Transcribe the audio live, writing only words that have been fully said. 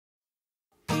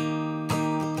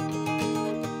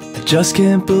Just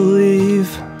can't believe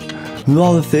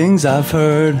all the things I've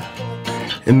heard.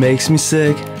 It makes me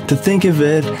sick to think of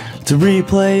it, to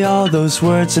replay all those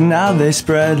words and now they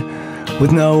spread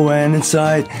with no end in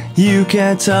sight. You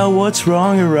can't tell what's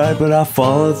wrong or right, but I'll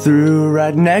follow through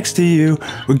right next to you.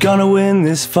 We're gonna win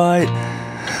this fight.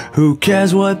 Who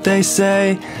cares what they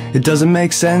say? It doesn't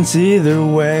make sense either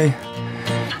way.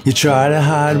 You try to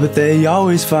hide, but they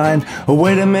always find a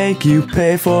way to make you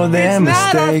pay for their mistakes.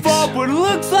 It's not our fault, but it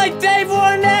looks like they've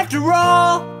won after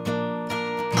all.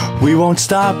 We won't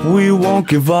stop, we won't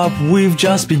give up, we've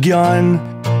just begun.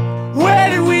 Where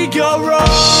did we go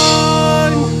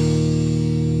wrong?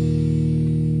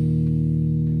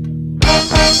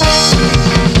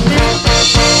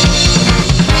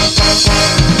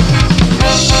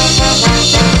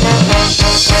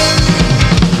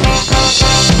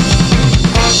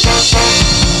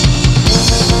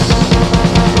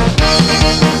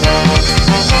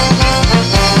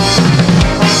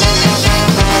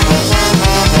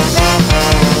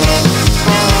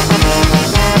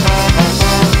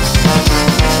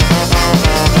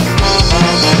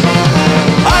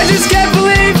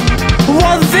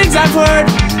 I've heard.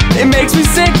 It makes me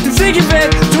sick to think of it,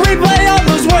 to replay all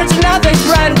those words and now they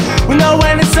spread with no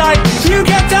end in sight. You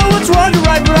can't tell what's wrong or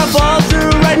right, but I'll fall through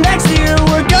right next to you.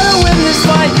 We're gonna win this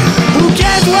fight. Who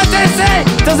cares what they say?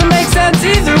 Doesn't make sense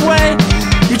either way.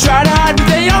 You try to hide, but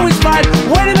they always find a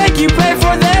way to make you pay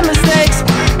for their mistakes.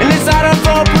 And it's not our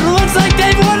fault, but it looks like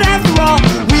they've won after all.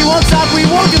 We won't stop, we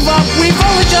won't give up, we've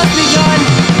only just begun.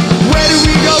 Where did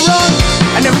we go wrong?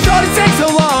 I never thought it'd take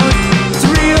so long to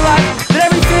realize that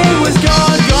everything was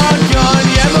gone, gone, gone.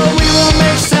 Yeah, but we won't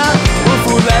make sound. We'll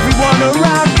fool everyone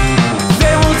around.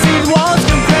 They won't see the walls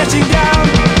come crashing down.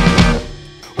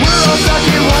 We're all stuck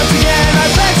here once again,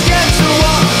 our backs against the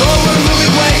wall. Oh, we're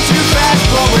moving way too fast,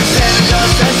 but we're standing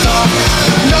just as tall.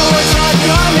 No one's not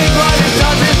coming, but it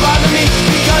doesn't bother me,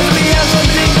 because we have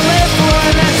something to live for,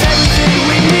 and that's everything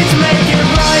we need to make it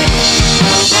right.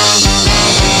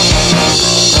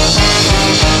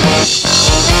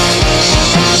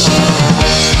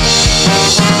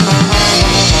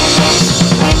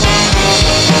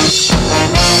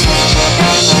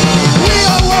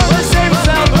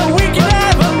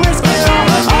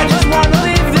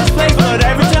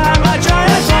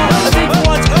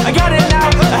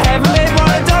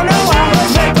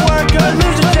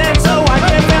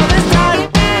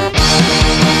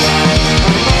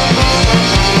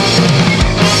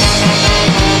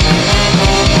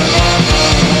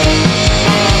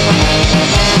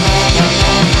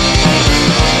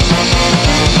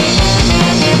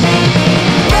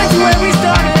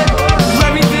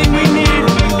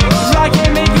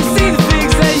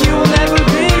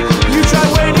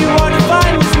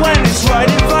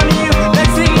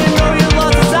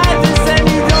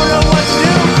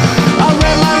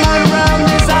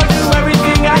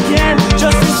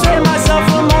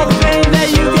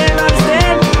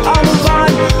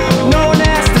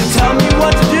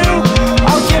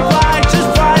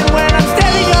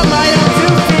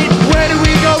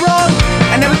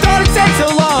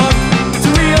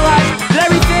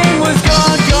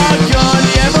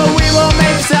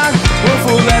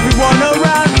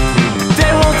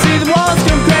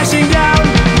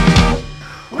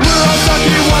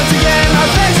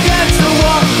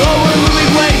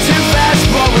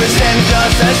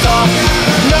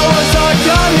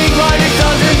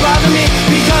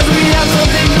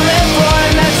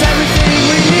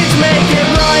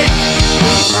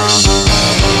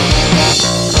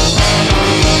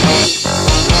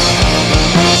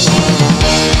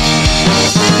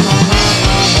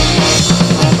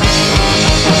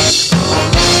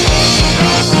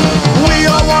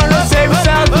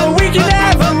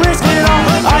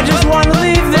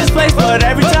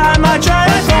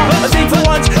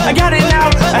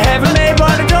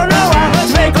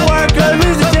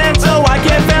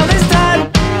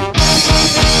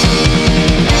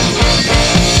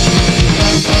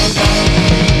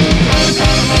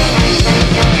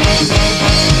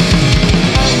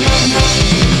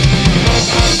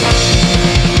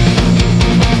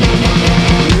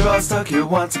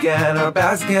 Once again, our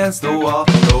backs against the wall.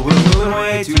 Oh, we're moving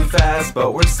way too fast,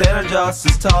 but we're standing just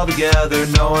as tall together.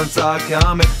 No one saw it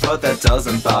coming, but that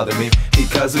doesn't bother me,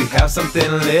 because we have something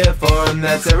to live for, and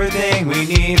that's everything we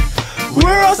need.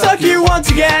 We're all stuck here once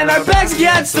again, our backs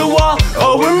against the wall.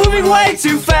 Oh, we're moving way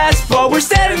too fast, but we're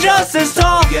standing just as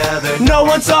tall together. No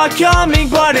one saw it coming,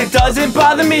 but it doesn't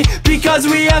bother me, because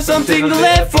we have something to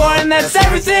live for, and that's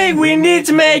everything we need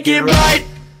to make it right.